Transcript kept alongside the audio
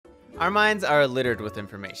Our minds are littered with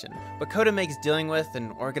information, but Coda makes dealing with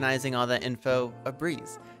and organizing all that info a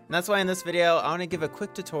breeze. And that's why in this video, I want to give a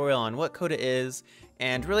quick tutorial on what Coda is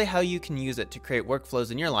and really how you can use it to create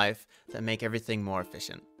workflows in your life that make everything more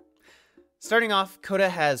efficient. Starting off, Coda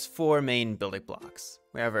has four main building blocks.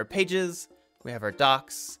 We have our pages, we have our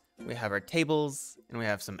docs, we have our tables, and we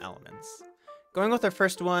have some elements. Going with our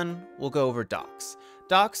first one, we'll go over docs.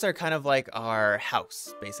 Docs are kind of like our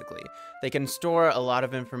house, basically. They can store a lot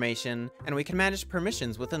of information, and we can manage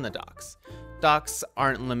permissions within the docs. Docs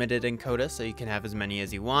aren't limited in Coda, so you can have as many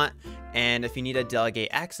as you want, and if you need to delegate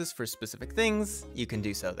access for specific things, you can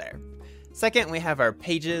do so there. Second, we have our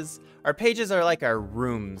pages. Our pages are like our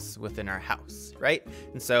rooms within our house, right?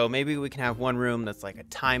 And so maybe we can have one room that's like a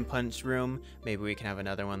time punch room. Maybe we can have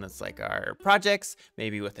another one that's like our projects,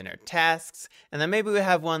 maybe within our tasks. And then maybe we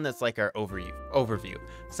have one that's like our overview.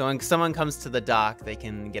 So when someone comes to the doc, they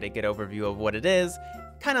can get a good overview of what it is,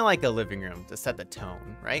 kind of like a living room to set the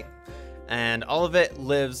tone, right? And all of it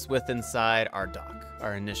lives inside our doc,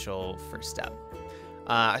 our initial first step.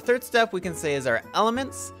 Our third step we can say is our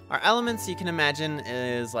elements. Our elements you can imagine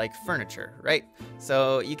is like furniture, right?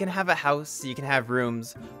 So you can have a house, you can have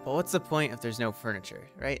rooms, but what's the point if there's no furniture,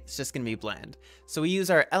 right? It's just gonna be bland. So we use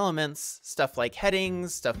our elements, stuff like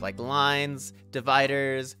headings, stuff like lines,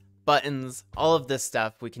 dividers, buttons, all of this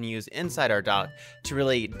stuff we can use inside our doc to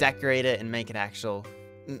really decorate it and make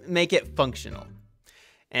it functional.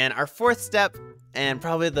 And our fourth step, and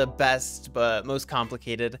probably the best but most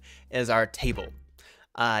complicated, is our table.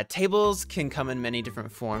 Tables can come in many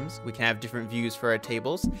different forms. We can have different views for our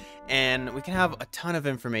tables, and we can have a ton of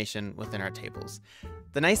information within our tables.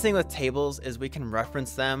 The nice thing with tables is we can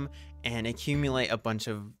reference them and accumulate a bunch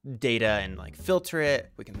of data and like filter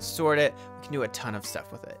it, we can sort it, we can do a ton of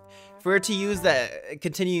stuff with it. If we were to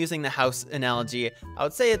continue using the house analogy, I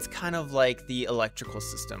would say it's kind of like the electrical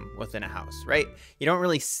system within a house, right? You don't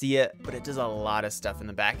really see it, but it does a lot of stuff in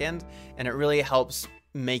the back end, and it really helps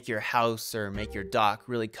make your house or make your doc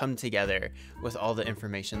really come together with all the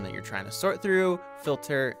information that you're trying to sort through,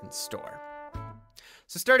 filter, and store.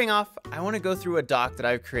 So starting off, I want to go through a doc that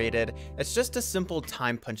I've created. It's just a simple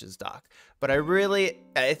time punches doc, but I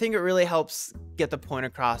think it really helps get the point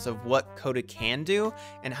across of what Coda can do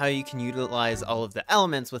and how you can utilize all of the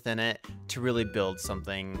elements within it to really build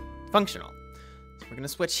something functional. So we're going to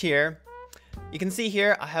switch here. You can see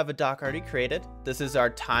here, I have a doc already created. This is our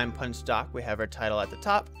time punch doc. We have our title at the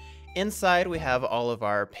top. Inside, we have all of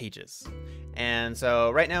our pages. And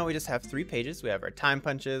so right now we just have 3 pages. We have our time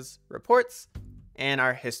punches, reports, and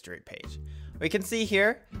our history page. We can see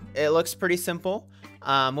here, it looks pretty simple.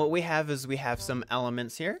 What we have is we have some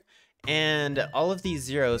elements here, and all of these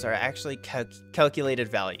zeros are actually calculated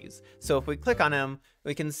values. So if we click on them,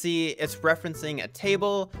 we can see it's referencing a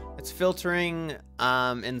table, it's filtering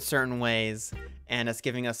in certain ways, and it's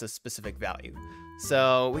giving us a specific value.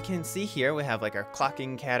 So we can see here we have like our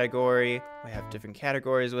clocking category, we have different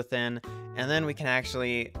categories within, and then we can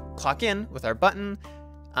actually clock in with our button,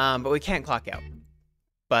 but we can't clock out.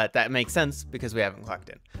 But that makes sense because we haven't clocked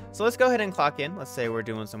in. So let's go ahead and clock in. Let's say we're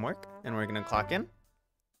doing some work and we're gonna clock in.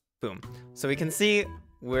 Boom. So we can see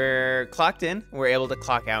we're clocked in, we're able to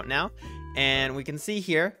clock out now. And we can see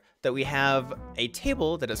here that we have a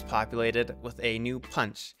table that is populated with a new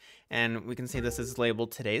punch. And we can see this is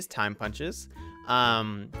labeled today's time punches.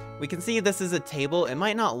 We can see this is a table. It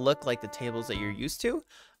might not look like the tables that you're used to.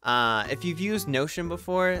 If you've used Notion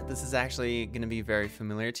before, this is actually going to be very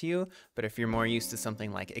familiar to you. But if you're more used to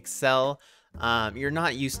something like Excel, you're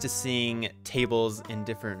not used to seeing tables in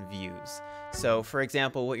different views. So for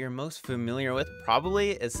example, what you're most familiar with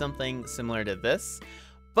probably is something similar to this,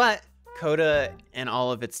 but Coda and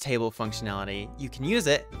all of its table functionality, you can use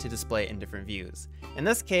it to display it in different views. In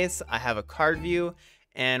this case, I have a card view,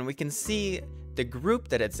 and we can see the group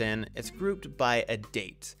that it's in. It's grouped by a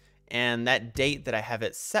date, and that date that I have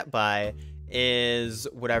it set by is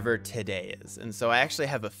whatever today is. And so I actually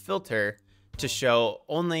have a filter to show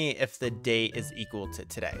only if the date is equal to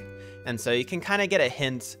today. And so you can kind of get a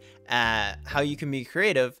hint at how you can be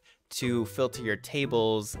creative to filter your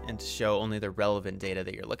tables and to show only the relevant data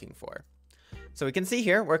that you're looking for. So we can see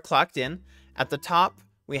here, we're clocked in. At the top,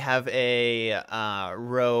 we have a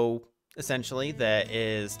row, essentially, that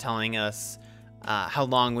is telling us how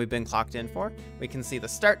long we've been clocked in for. We can see the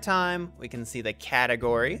start time, we can see the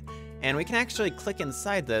category, and we can actually click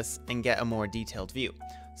inside this and get a more detailed view.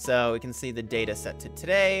 So we can see the data set to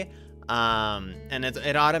today, and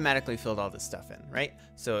it automatically filled all this stuff in, right?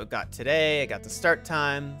 So it got today, it got the start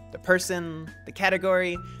time, the person, the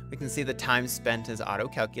category. We can see the time spent is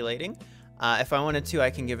auto-calculating. If I wanted to, I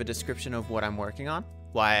can give a description of what I'm working on,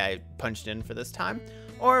 why I punched in for this time,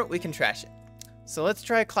 or we can trash it. So let's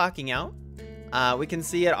try clocking out. We can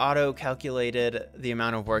see it auto-calculated the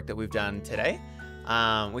amount of work that we've done today.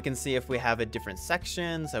 We can see if we have a different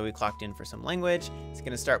section, so we clocked in for some language, it's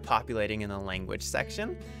going to start populating in the language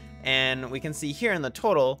section. And we can see here in the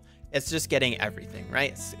total, it's just getting everything,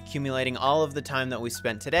 right? It's accumulating all of the time that we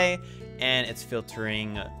spent today, and it's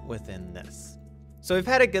filtering within this. So we've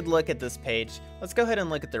had a good look at this page. Let's go ahead and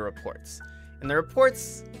look at the reports. In the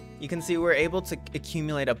reports, you can see we're able to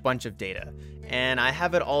accumulate a bunch of data, and I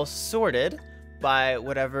have it all sorted by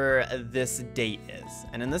whatever this date is.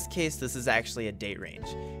 And in this case, this is actually a date range.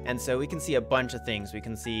 And so we can see a bunch of things. We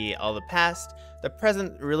can see all the past. The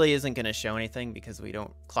present really isn't gonna show anything because we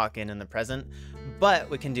don't clock in the present, but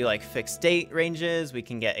we can do like fixed date ranges. We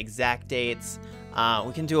can get exact dates.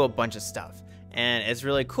 We can do a bunch of stuff. And it's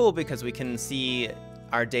really cool because we can see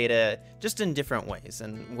our data just in different ways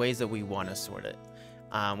and ways that we wanna sort it.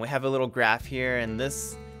 We have a little graph here, and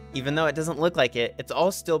this, even though it doesn't look like it, it's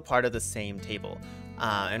all still part of the same table.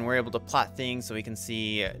 And we're able to plot things so we can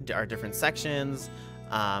see our different sections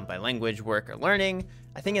by language, work, or learning.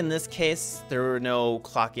 I think in this case, there were no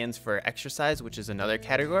clock-ins for exercise, which is another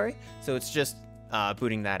category. So it's just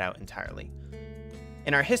booting that out entirely.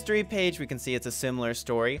 In our history page, we can see it's a similar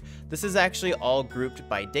story. This is actually all grouped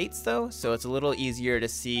by dates though, so it's a little easier to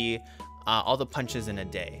see all the punches in a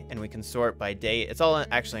day. And we can sort by date. It's all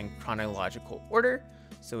actually in chronological order.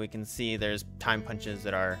 So we can see there's time punches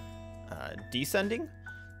that are descending.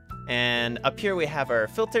 And up here we have our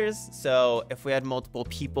filters. So if we had multiple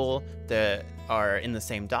people that are in the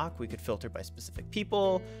same doc, we could filter by specific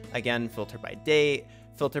people. Again, filter by date,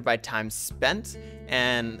 filter by time spent.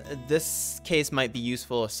 And this case might be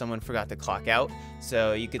useful if someone forgot to clock out.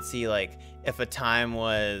 So you could see like if a time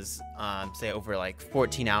was say over like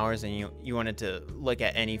 14 hours and you wanted to look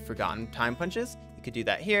at any forgotten time punches, you could do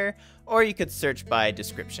that here, or you could search by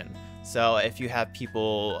description. So if you have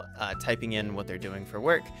people typing in what they're doing for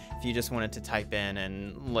work, if you just wanted to type in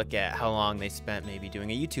and look at how long they spent maybe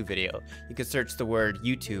doing a YouTube video, you could search the word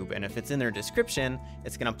YouTube, and if it's in their description,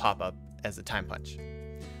 it's gonna pop up as a time punch.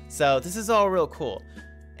 So this is all real cool.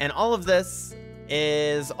 And all of this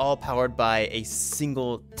is all powered by a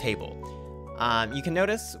single table. You can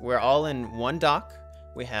notice we're all in one doc.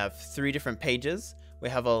 We have 3 different pages. We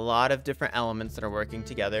have a lot of different elements that are working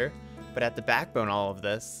together, but at the backbone of all of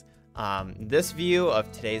this, this view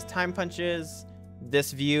of today's time punches,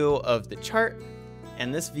 this view of the chart,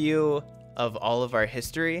 and this view of all of our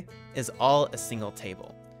history is all a single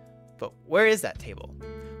table. But where is that table?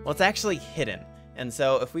 Well, it's actually hidden. And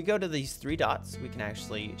so if we go to these 3 dots, we can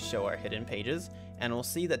actually show our hidden pages, and we'll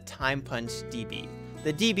see the time punch DB.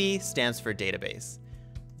 The DB stands for database.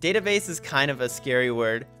 Database is kind of a scary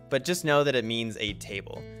word, but just know that it means a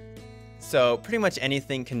table. So pretty much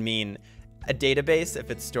anything can mean a database if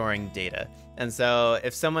it's storing data. And so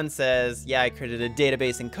if someone says, yeah, I created a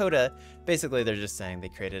database in Coda, basically they're just saying they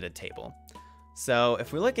created a table. So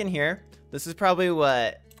if we look in here, this is probably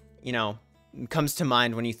what, comes to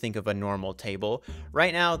mind when you think of a normal table.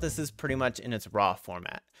 Right now, this is pretty much in its raw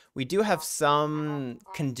format. We do have some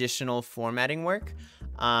conditional formatting work,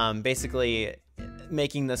 basically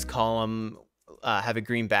making this column have a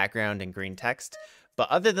green background and green text. But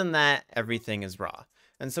other than that, everything is raw.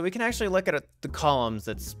 And so we can actually look at the columns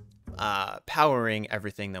that's powering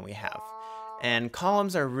everything that we have. And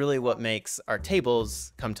columns are really what makes our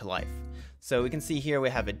tables come to life. So we can see here we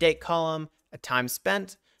have a date column, a time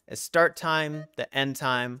spent, a start time, the end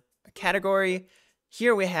time, a category.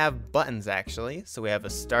 Here we have buttons actually. So we have a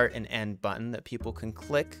start and end button that people can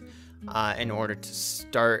click in order to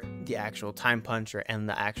start the actual time punch or end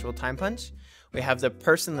the actual time punch. We have the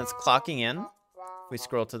person that's clocking in. If we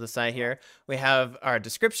scroll to the side here, we have our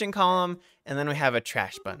description column, and then we have a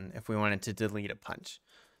trash button if we wanted to delete a punch.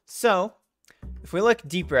 So if we look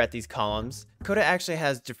deeper at these columns, Coda actually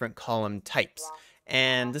has different column types.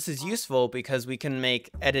 And this is useful because we can make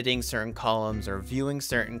editing certain columns or viewing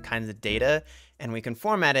certain kinds of data, and we can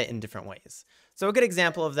format it in different ways. So a good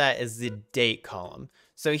example of that is the date column.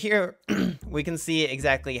 So here we can see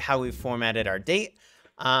exactly how we formatted our date.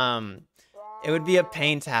 It would be a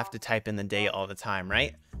pain to have to type in the date all the time,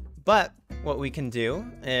 right? But what we can do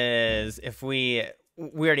is if we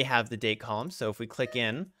already have the date column. So if we click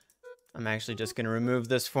in, I'm actually just going to remove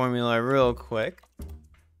this formula real quick.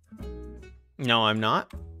 No, I'm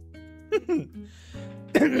not.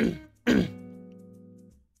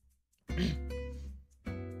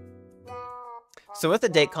 So with the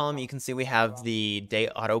date column, you can see we have the date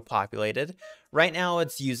auto-populated. Right now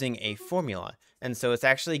it's using a formula. And so it's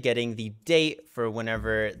actually getting the date for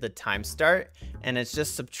whenever the times start, and it's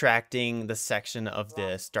just subtracting the section of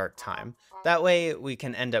the start time. That way we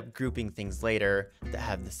can end up grouping things later that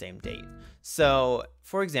have the same date. So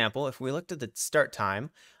for example, if we looked at the start time,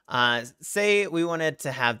 say we wanted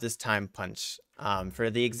to have this time punch for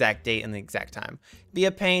the exact date and the exact time. Be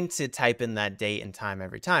a pain to type in that date and time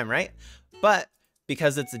every time, right? But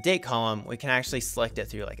because it's a date column, we can actually select it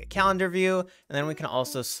through like a calendar view, and then we can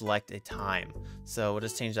also select a time. So we'll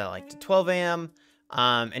just change that like to 12 a.m.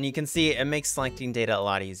 And you can see it makes selecting data a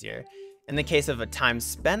lot easier. In the case of a time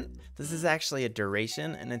spent, this is actually a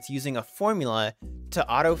duration, and it's using a formula to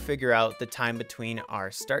auto figure out the time between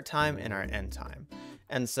our start time and our end time.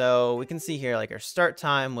 And so we can see here like our start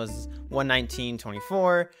time was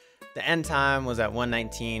 1:19:24, the end time was at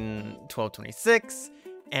 1:19:12:26,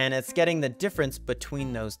 and it's getting the difference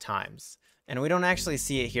between those times. And we don't actually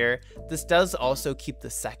see it here. This does also keep the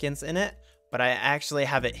seconds in it, but I actually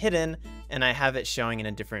have it hidden and I have it showing in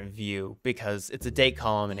a different view because it's a date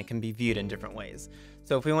column and it can be viewed in different ways.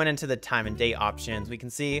 So if we went into the time and date options, we can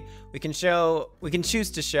see, we can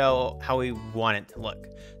choose to show how we want it to look.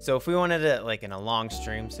 So if we wanted it like in a long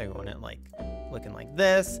stream, say we want it like looking like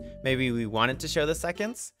this, maybe we wanted to show the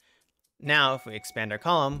seconds. Now, if we expand our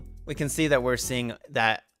column, we can see that we're seeing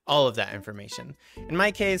that all of that information. In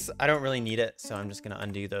my case, I don't really need it, so I'm just gonna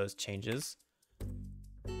undo those changes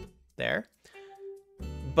there.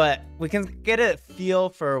 But we can get a feel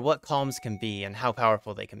for what columns can be and how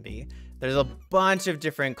powerful they can be. There's a bunch of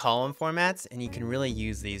different column formats, and you can really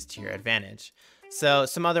use these to your advantage. So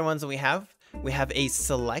some other ones that we have a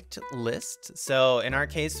select list. So in our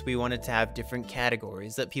case, we wanted to have different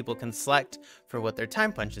categories that people can select for what their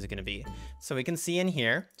time punch is going to be. So we can see in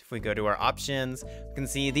here, if we go to our options, we can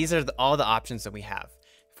see these are all the options that we have.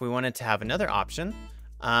 If we wanted to have another option,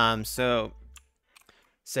 so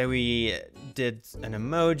say we did an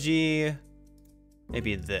emoji,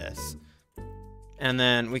 maybe this, and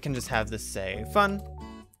then we can just have this say fun.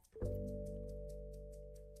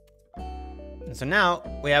 And so now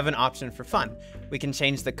we have an option for fun. We can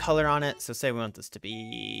change the color on it. So say we want this to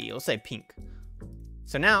be, we'll say pink.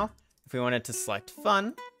 So now if we wanted to select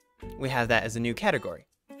fun, we have that as a new category.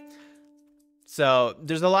 So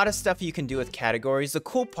there's a lot of stuff you can do with categories. The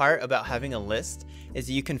cool part about having a list is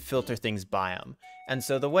you can filter things by them. And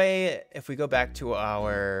so the way, if we go back to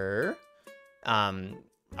our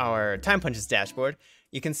time punches dashboard,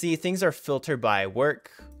 you can see things are filtered by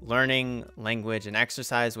work, learning, language, and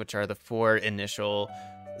exercise, which are the 4 initial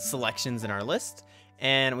selections in our list.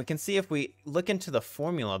 And we can see if we look into the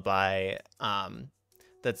formula by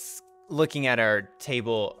that's looking at our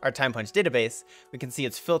table, our time punch database, we can see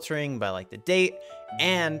it's filtering by like the date,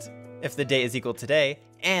 and if the date is equal to today,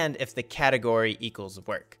 and if the category equals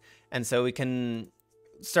work. And so we can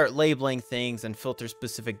start labeling things and filter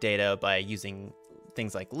specific data by using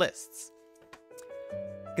things like lists.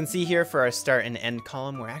 You can see here for our start and end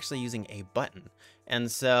column, we're actually using a button. And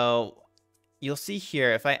so you'll see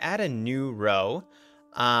here, if I add a new row,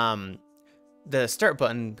 the start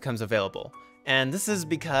button becomes available. And this is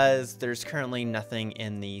because there's currently nothing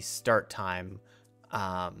in the start time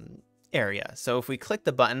area. So if we click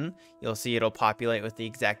the button, you'll see it'll populate with the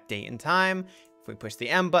exact date and time. If we push the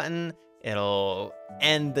end button, it'll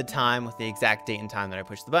end the time with the exact date and time that I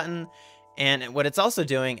pushed the button. And what it's also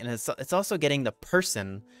doing, and it's also getting the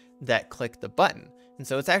person that clicked the button. And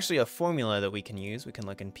so it's actually a formula that we can use. We can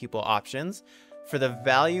look in people options for the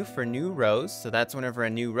value for new rows. So that's whenever a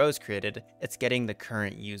new row is created, it's getting the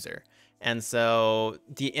current user. And so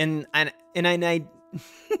in an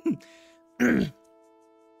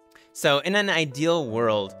ideal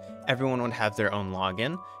world, everyone would have their own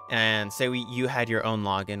login. And say you had your own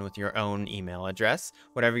login with your own email address,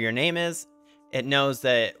 whatever your name is, it knows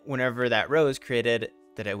that whenever that row is created,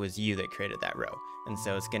 that it was you that created that row. And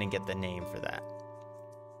so it's going to get the name for that.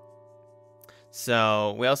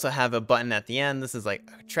 So we also have a button at the end. This is like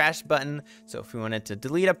a trash button. So if we wanted to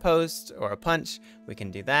delete a post or a punch, we can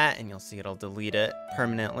do that, and you'll see it'll delete it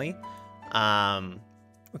permanently.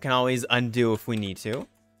 We can always undo if we need to.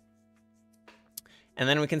 And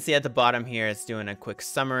then we can see at the bottom here, it's doing a quick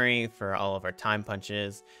summary for all of our time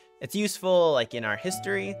punches. It's useful like in our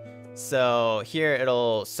history. So here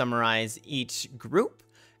it'll summarize each group.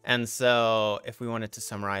 And so if we wanted to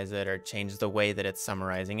summarize it or change the way that it's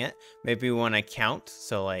summarizing it, maybe we want to count.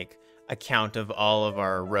 So like a count of all of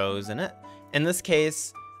our rows in it. In this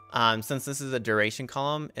case, since this is a duration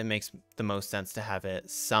column, it makes the most sense to have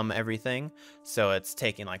it sum everything. So it's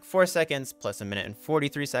taking like 4 seconds plus 1 minute and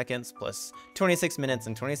 43 seconds plus 26 minutes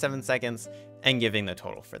and 27 seconds and giving the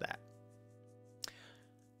total for that.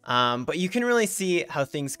 But you can really see how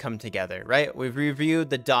things come together, right? We've reviewed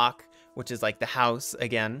the dock, which is like the house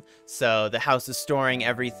again. So the house is storing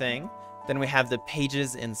everything. Then we have the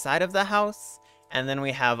pages inside of the house. And then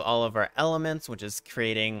we have all of our elements, which is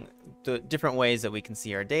creating the different ways that we can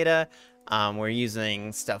see our data. We're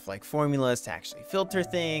using stuff like formulas to actually filter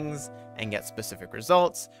things and get specific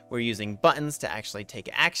results. We're using buttons to actually take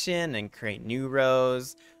action and create new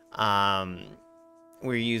rows.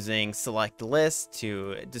 We're using select list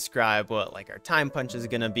to describe what like our time punch is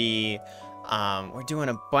gonna be. We're doing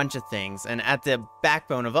a bunch of things, and at the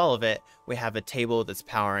backbone of all of it, we have a table that's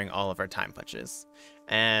powering all of our time punches.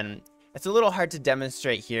 And it's a little hard to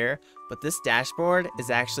demonstrate here, but this dashboard is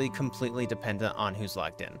actually completely dependent on who's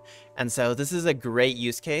logged in. And so this is a great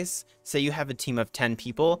use case. Say you have a team of 10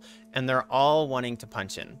 people and they're all wanting to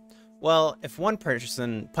punch in. Well, if one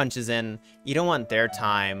person punches in, you don't want their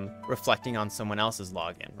time reflecting on someone else's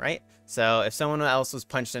login, right? So if someone else was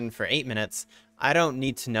punched in for 8 minutes, I don't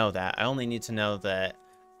need to know that. I only need to know that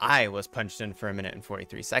I was punched in for 1 minute and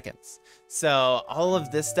 43 seconds. So all of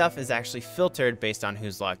this stuff is actually filtered based on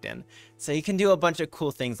who's logged in. So you can do a bunch of cool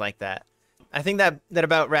things like that. I think that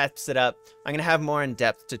about wraps it up. I'm gonna have more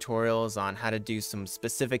in-depth tutorials on how to do some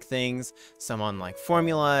specific things, some on like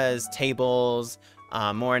formulas, tables,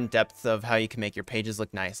 more in depth of how you can make your pages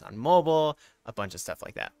look nice on mobile, a bunch of stuff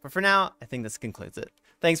like that. But for now, I think this concludes it.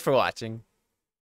 Thanks for watching.